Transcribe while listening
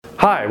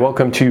Hi,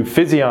 welcome to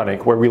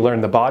Physionic, where we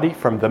learn the body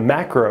from the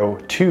macro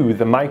to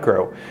the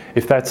micro.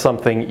 If that's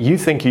something you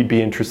think you'd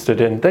be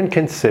interested in, then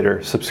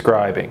consider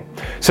subscribing.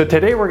 So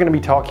today we're going to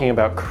be talking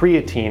about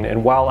creatine,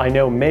 and while I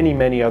know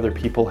many other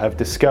people have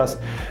discussed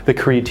the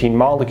creatine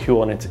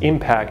molecule and its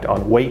impact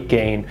on weight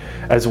gain,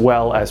 as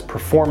well as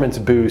performance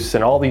boosts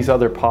and all these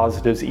other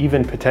positives,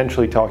 even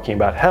potentially talking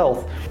about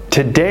health,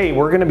 today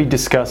we're going to be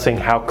discussing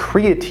how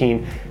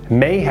creatine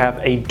may have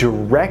a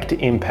direct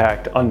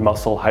impact on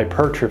muscle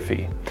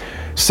hypertrophy.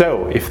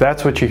 So if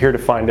that's what you're here to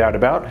find out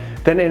about,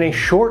 then in a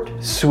short,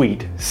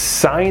 sweet,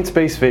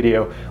 science-based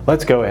video,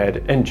 let's go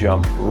ahead and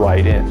jump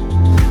right in.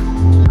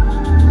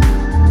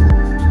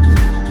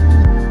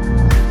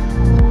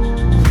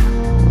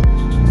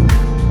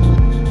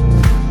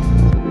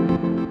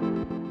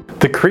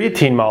 The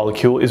creatine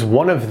molecule is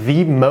one of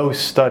the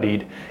most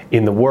studied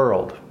in the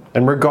world.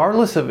 And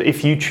regardless of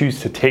if you choose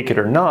to take it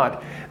or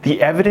not,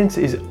 the evidence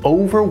is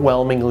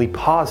overwhelmingly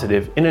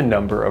positive in a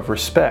number of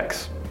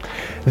respects.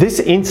 This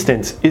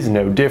instance is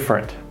no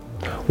different.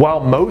 While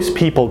most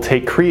people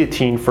take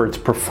creatine for its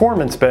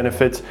performance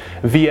benefits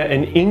via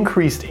an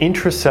increased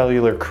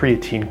intracellular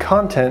creatine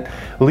content,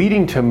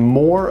 leading to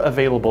more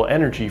available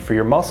energy for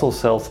your muscle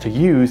cells to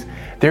use,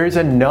 there is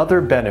another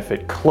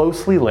benefit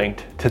closely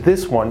linked to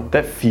this one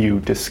that few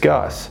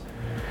discuss.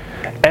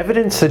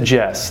 Evidence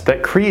suggests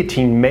that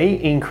creatine may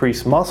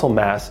increase muscle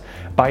mass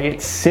by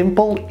its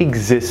simple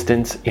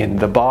existence in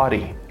the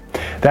body.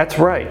 That's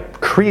right,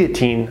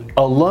 creatine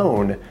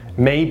alone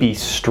may be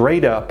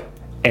straight up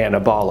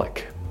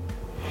anabolic.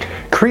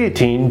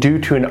 Creatine, due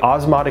to an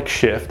osmotic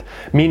shift,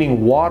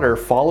 meaning water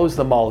follows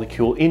the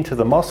molecule into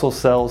the muscle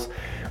cells,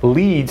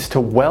 leads to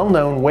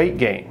well-known weight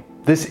gain.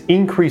 This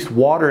increased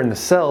water in the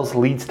cells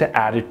leads to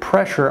added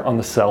pressure on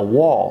the cell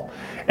wall,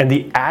 and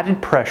the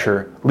added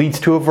pressure leads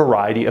to a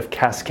variety of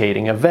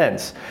cascading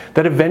events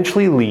that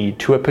eventually lead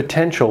to a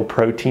potential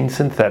protein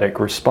synthetic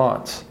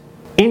response.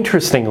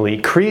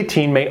 Interestingly,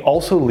 creatine may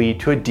also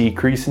lead to a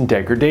decrease in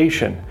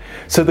degradation,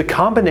 so the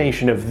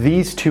combination of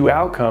these two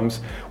outcomes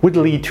would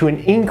lead to an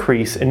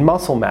increase in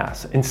muscle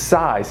mass and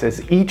size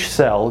as each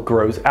cell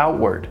grows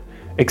outward.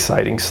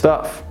 Exciting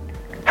stuff.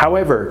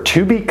 However,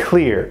 to be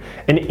clear,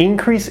 an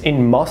increase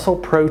in muscle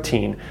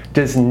protein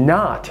does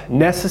not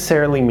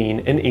necessarily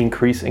mean an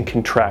increase in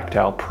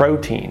contractile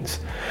proteins.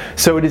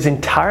 So it is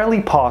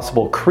entirely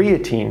possible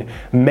creatine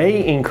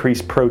may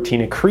increase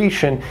protein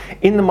accretion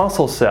in the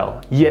muscle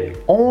cell, yet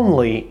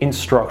only in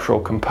structural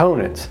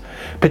components,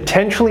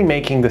 potentially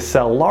making the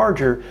cell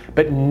larger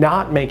but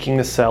not making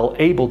the cell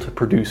able to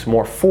produce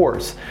more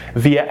force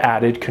via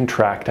added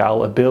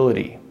contractile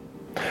ability.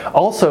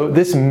 Also,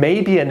 this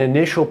may be an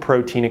initial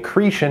protein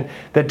accretion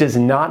that does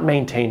not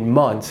maintain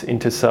months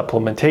into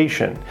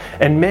supplementation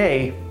and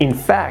may, in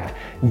fact,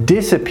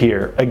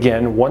 disappear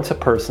again once a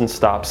person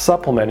stops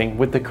supplementing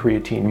with the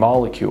creatine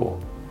molecule.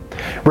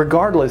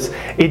 Regardless,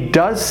 it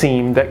does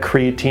seem that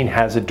creatine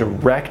has a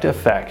direct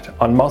effect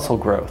on muscle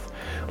growth,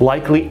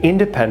 likely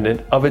independent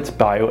of its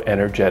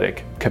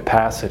bioenergetic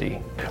capacity.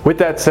 With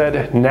that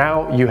said,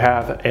 now you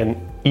have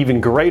an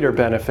even greater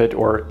benefit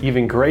or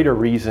even greater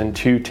reason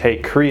to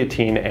take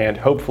creatine and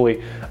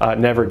hopefully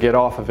never get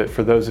off of it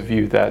for those of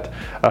you that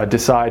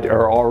decide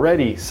are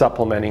already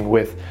supplementing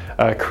with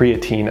a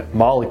creatine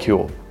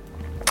molecule.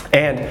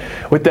 And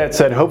with that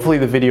said, hopefully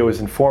the video was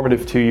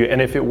informative to you, and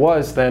if it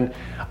was, then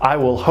I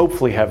will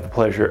hopefully have the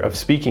pleasure of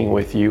speaking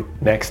with you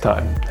next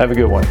time. Have a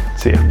good one.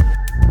 See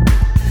ya.